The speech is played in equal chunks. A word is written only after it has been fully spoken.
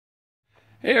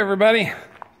Hey everybody,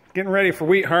 getting ready for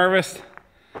wheat harvest.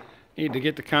 Need to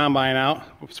get the combine out.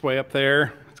 It's way up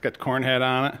there. It's got the corn head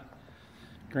on it.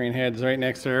 Grain head's right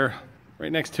next there,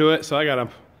 right next to it. So I gotta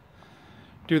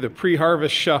do the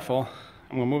pre-harvest shuffle.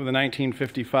 I'm gonna move the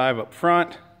 1955 up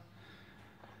front.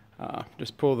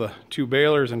 Just pull the two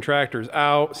balers and tractors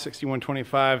out.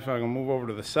 6125. So I'm gonna move over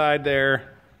to the side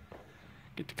there.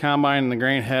 Get the combine and the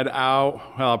grain head out.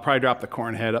 Well, I'll probably drop the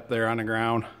corn head up there on the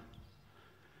ground.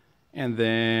 And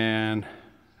then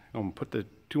I'm gonna put the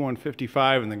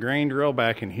 2155 and the grain drill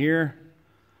back in here.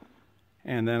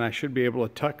 And then I should be able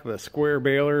to tuck the square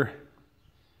baler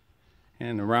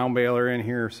and the round baler in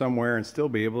here somewhere and still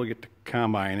be able to get the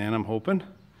combine in, I'm hoping.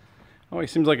 Always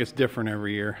seems like it's different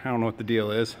every year. I don't know what the deal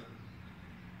is.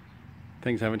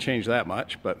 Things haven't changed that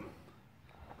much, but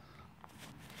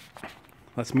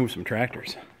let's move some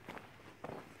tractors.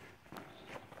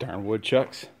 Darn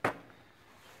woodchucks.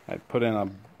 I put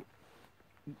in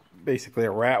basically a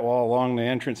rat wall along the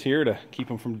entrance here to keep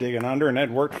them from digging under, and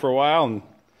that worked for a while, and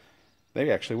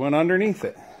they actually went underneath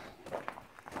it.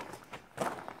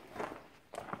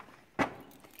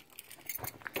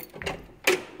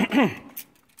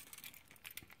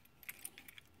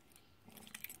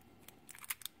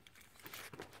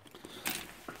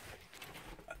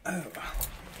 I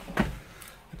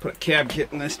put a cab kit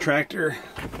in this tractor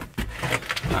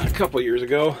a couple years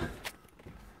ago.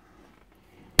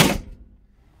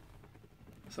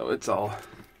 So it's all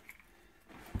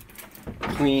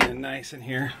clean and nice in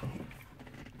here.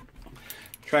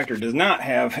 Tractor does not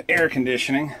have air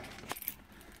conditioning,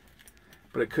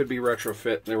 but it could be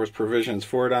retrofit. There was provisions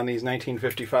for it on these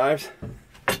 1955s.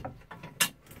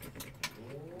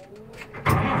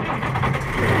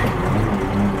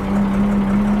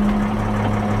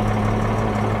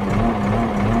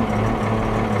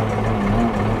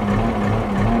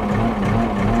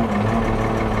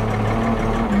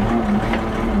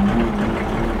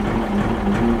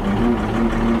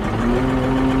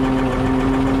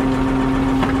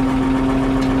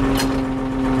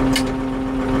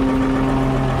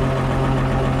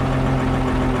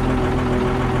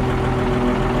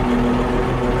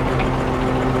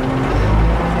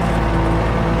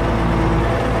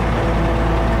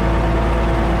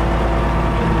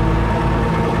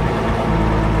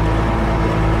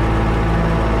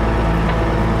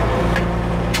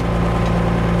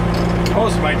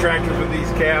 Most of my tractors with these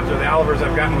cabs, or the Olivers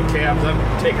I've gotten with cabs,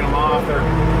 I've taken them off. They're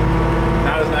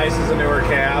not as nice as the newer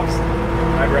cabs.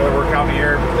 I'd rather work out in the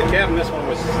air. But the cab in this one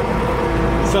was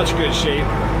in such good shape,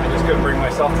 I just couldn't bring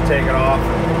myself to take it off.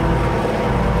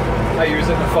 I use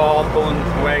it in the fall, pulling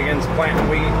wagons, planting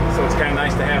wheat, so it's kind of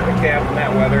nice to have the cab in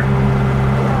that weather.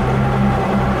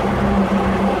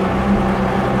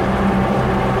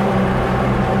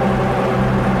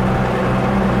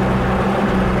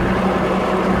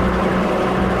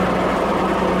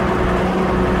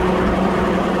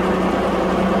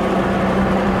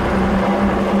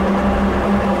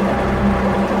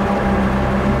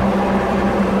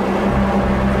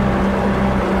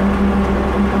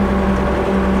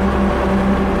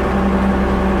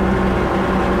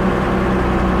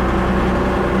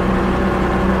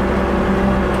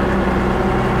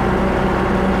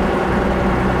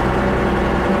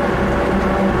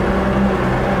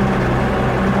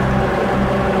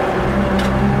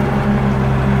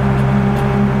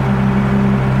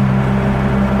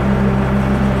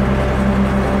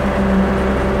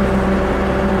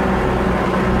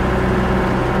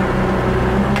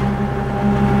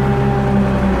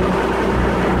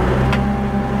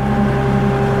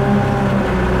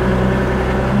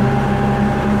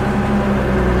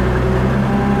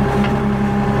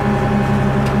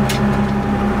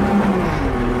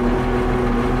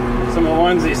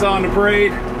 Ones you saw in the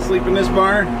parade sleep in this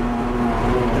barn.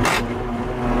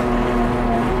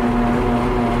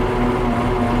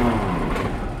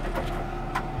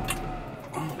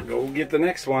 Go get the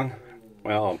next one.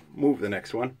 Well, I'll move the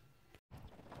next one.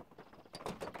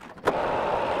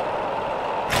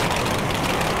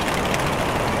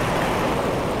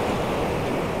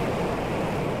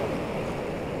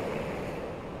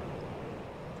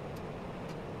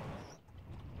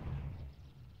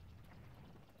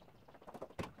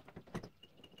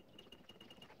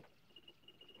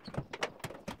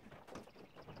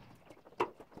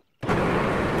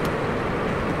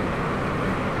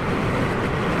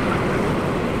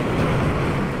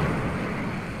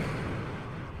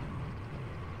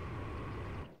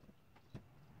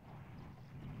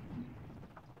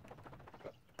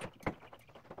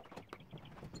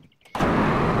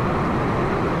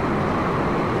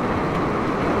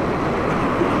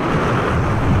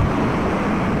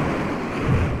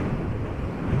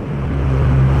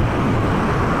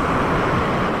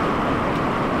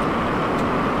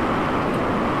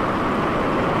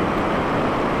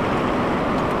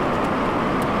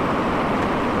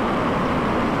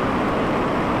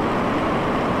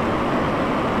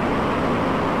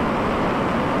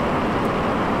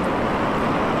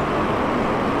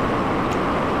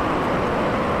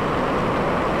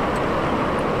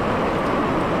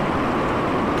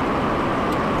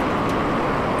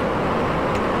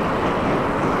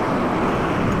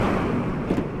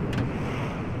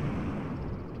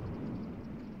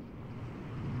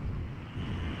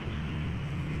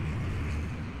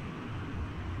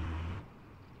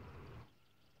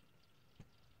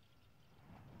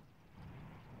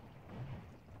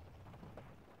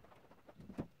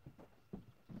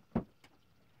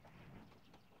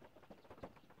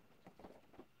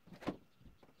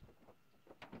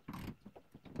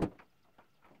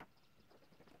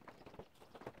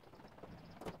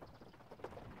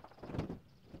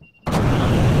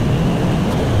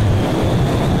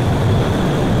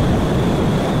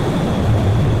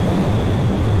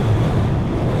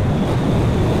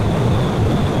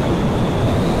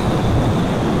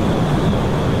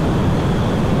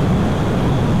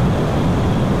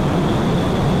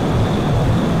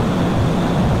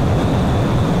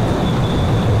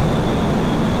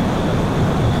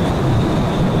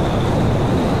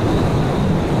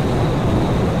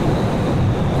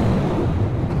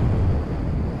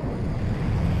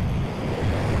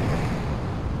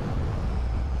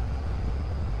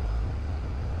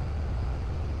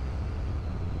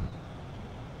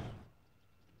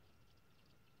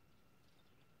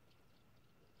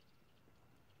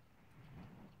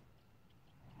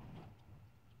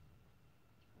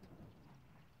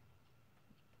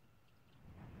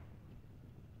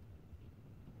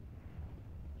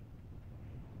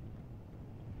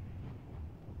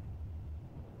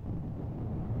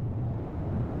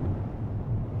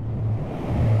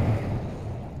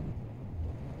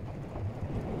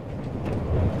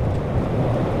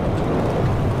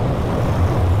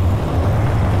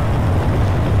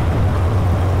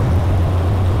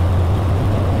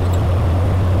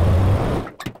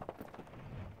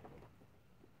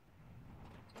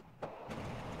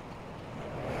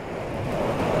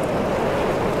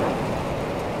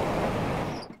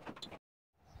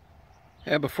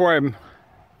 Yeah, before I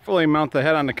fully mount the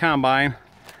head on the combine,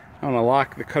 I'm going to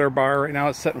lock the cutter bar. Right now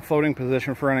it's set in floating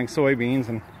position for running soybeans,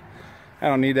 and I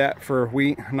don't need that for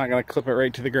wheat. I'm not going to clip it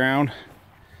right to the ground.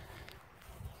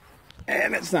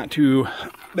 And it's not too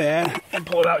bad. And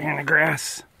pull it out here in the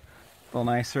grass. A little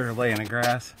nicer to lay in the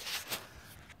grass.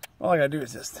 All I got to do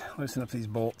is just loosen up these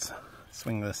bolts.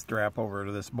 Swing this strap over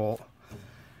to this bolt.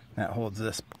 That holds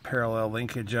this parallel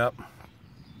linkage up.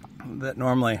 That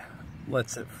normally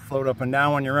lets it float up and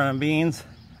down when you're running beans.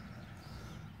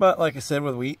 But like I said,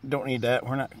 with wheat, don't need that.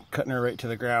 We're not cutting her right to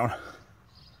the ground.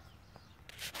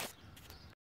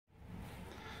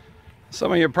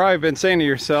 Some of you have probably been saying to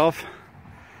yourself,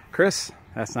 Chris,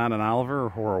 that's not an Oliver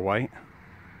or a White.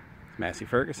 It's Massey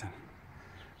Ferguson.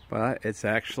 But it's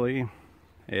actually,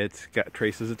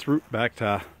 traces its root back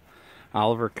to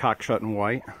Oliver Cockshut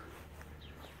White.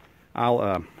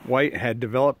 White had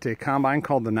developed a combine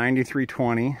called the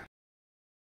 9320.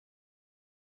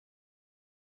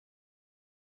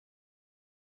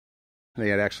 They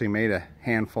had actually made a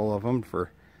handful of them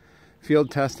for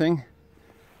field testing.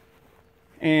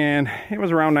 And it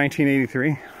was around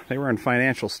 1983. They were in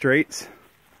financial straits.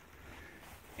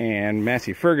 And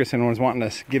Massey Ferguson was wanting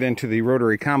to get into the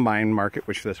rotary combine market,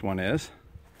 which this one is.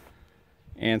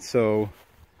 And so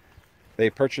they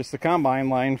purchased the combine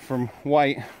line from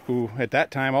White, who at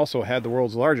that time also had the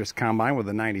world's largest combine with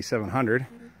the 9700.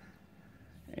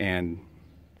 And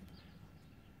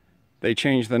they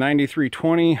changed the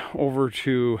 9320 over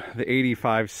to the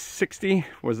 8560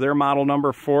 was their model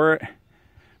number for it.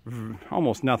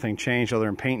 Almost nothing changed other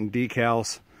than paint and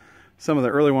decals. Some of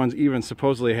the early ones even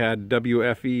supposedly had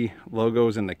WFE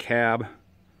logos in the cab,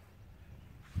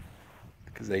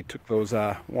 because they took those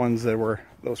ones that were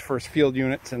those first field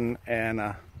units and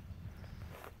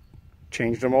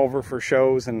changed them over for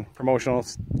shows and promotional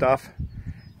stuff.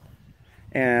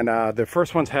 And the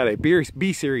first ones had a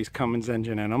B series Cummins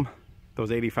engine in them, those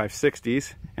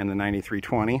 8560s and the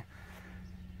 9320.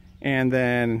 And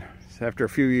then after a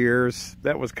few years,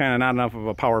 that was kind of not enough of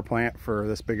a power plant for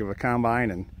this big of a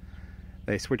combine, and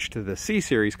they switched to the C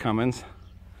series Cummins,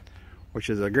 which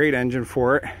is a great engine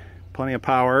for it, plenty of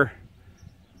power,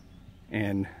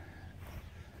 and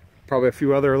probably a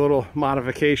few other little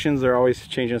modifications. They're always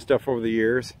changing stuff over the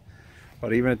years,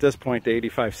 but even at this point, the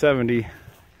 8570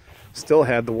 still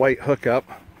had the White hookup.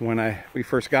 When we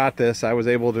first got this, I was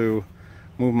able to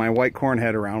move my White corn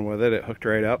head around with it. It hooked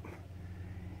right up.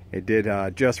 It did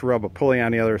just rub a pulley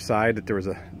on the other side that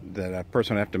a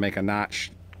person would have to make a notch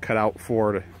cut out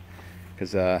for,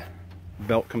 because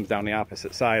belt comes down the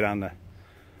opposite side on the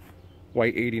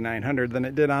White 8900 than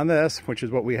it did on this, which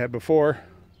is what we had before.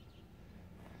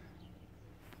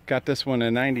 Got this one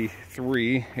in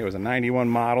 93. It was a 91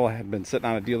 model. I had been sitting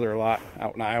on a dealer lot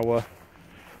out in Iowa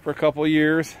for a couple of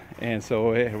years, and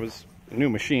so it was a new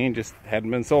machine, just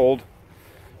hadn't been sold,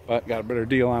 but got a better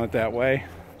deal on it that way.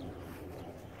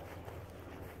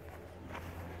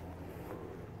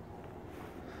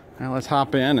 Now let's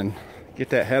hop in and get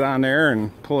that head on there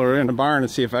and pull her in the barn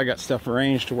and see if I got stuff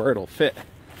arranged to where it'll fit.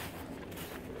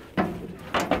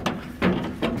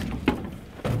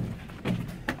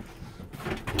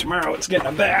 Tomorrow it's getting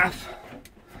a bath.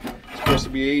 It's supposed to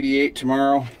be 88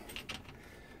 tomorrow.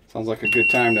 Sounds like a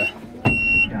good time to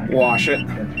wash it.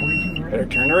 Better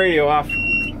turn the radio off.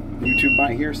 YouTube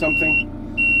might hear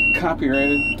something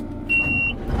copyrighted.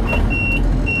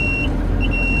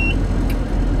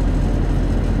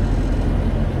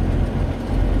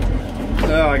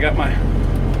 So I got my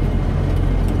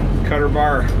cutter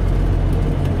bar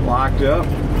locked up.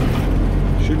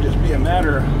 Should just be a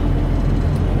matter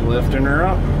of lifting her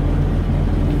up.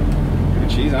 And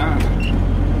she's on.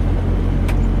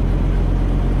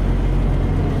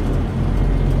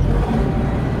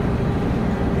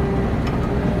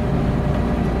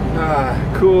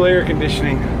 Cool air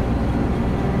conditioning.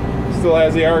 Still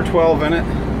has the R12 in it.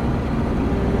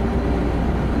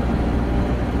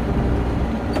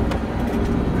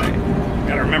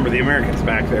 Gotta remember the Americans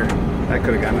back there. That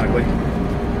could have gotten ugly.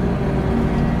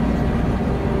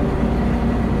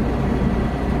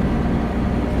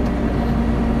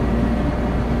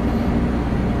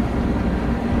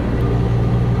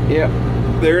 Yep,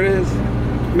 there it is.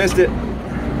 Missed it.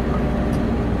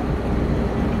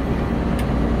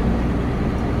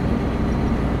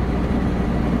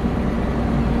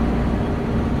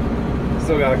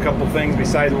 Still got a couple things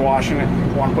besides washing it.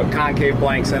 Want to put concave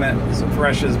blanks in it so it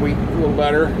threshes wheat a little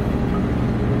better.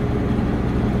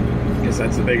 I guess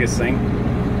that's the biggest thing.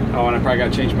 Oh, and I probably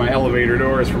got to change my elevator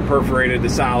doors from perforated to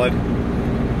solid.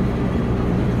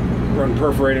 Run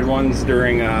perforated ones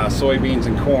during soybeans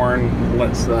and corn.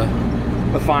 Lets the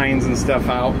fines and stuff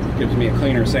out. Gives me a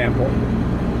cleaner sample.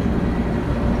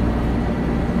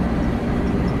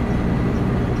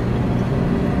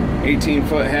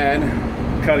 18-foot head,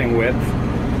 cutting width.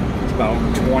 It's about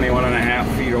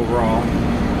 21.5 feet overall.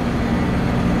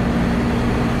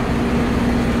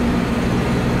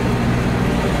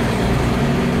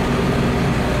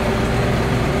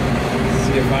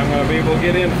 See if I'm going to be able to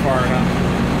get in far enough.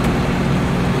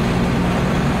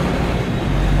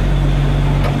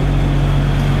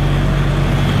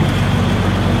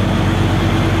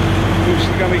 This is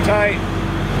going to be tight.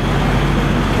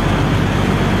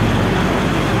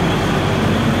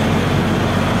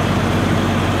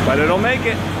 But it'll make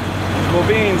it. Cool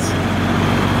beans.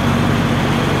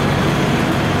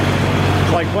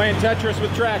 It's like playing Tetris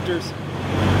with tractors.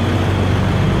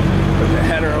 Put the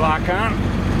header lock on.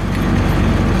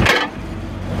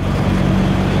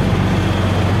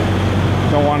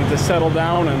 Don't want it to settle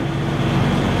down, and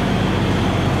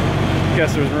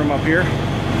guess there's room up here.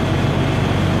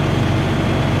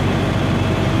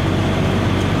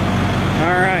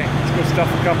 Alright, let's go stuff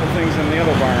a couple things in the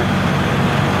other barn.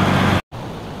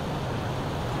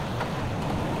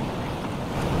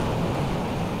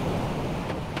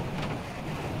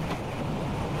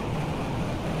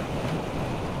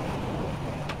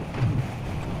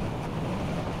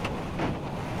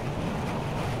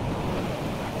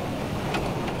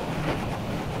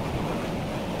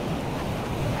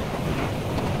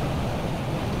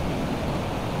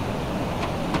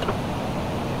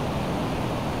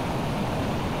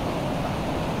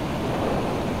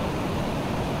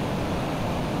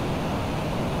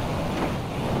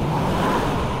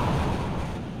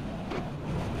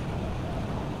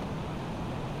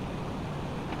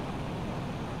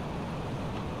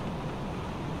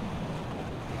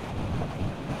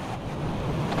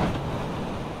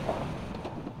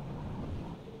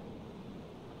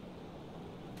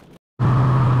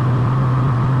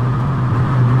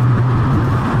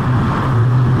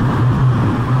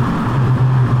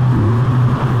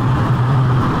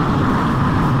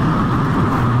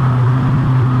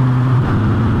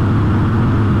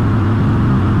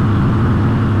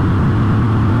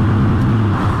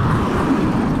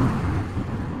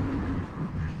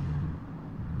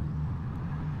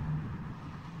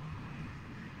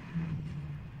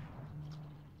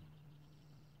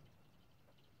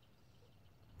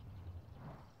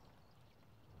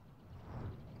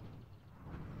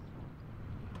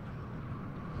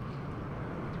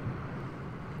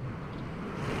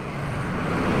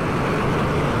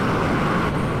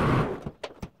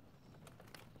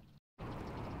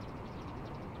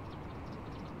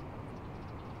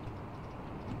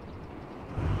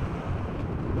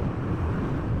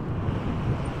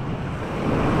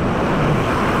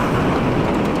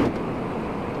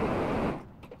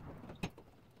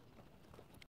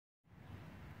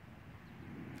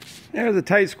 There's a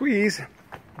tight squeeze,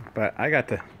 but I got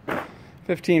the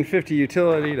 1550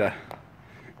 utility to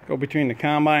go between the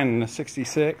combine and the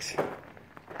 66.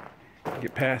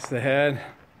 Get past the head,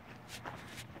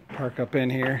 park up in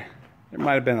here. There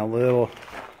might have been a little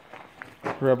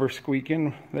rubber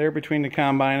squeaking there between the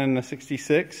combine and the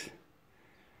 66,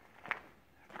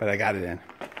 but I got it in.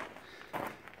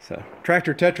 So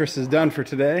Tractor Tetris is done for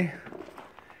today.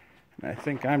 I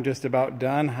think I'm just about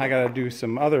done. I got to do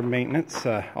some other maintenance,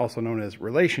 also known as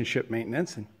relationship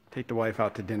maintenance, and take the wife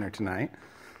out to dinner tonight.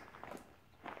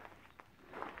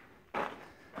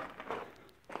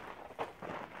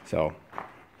 So,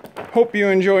 hope you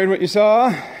enjoyed what you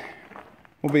saw.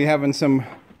 We'll be having some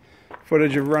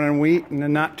footage of running wheat in the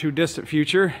not too distant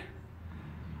future.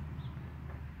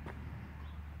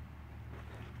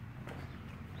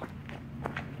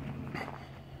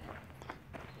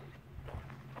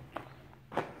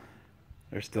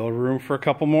 There's still room for a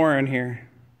couple more in here.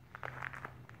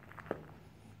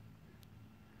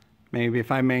 Maybe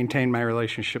if I maintain my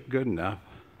relationship good enough,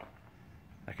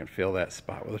 I can fill that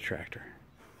spot with a tractor.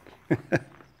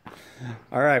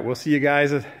 All right, we'll see you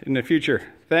guys in the future.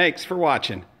 Thanks for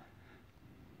watching.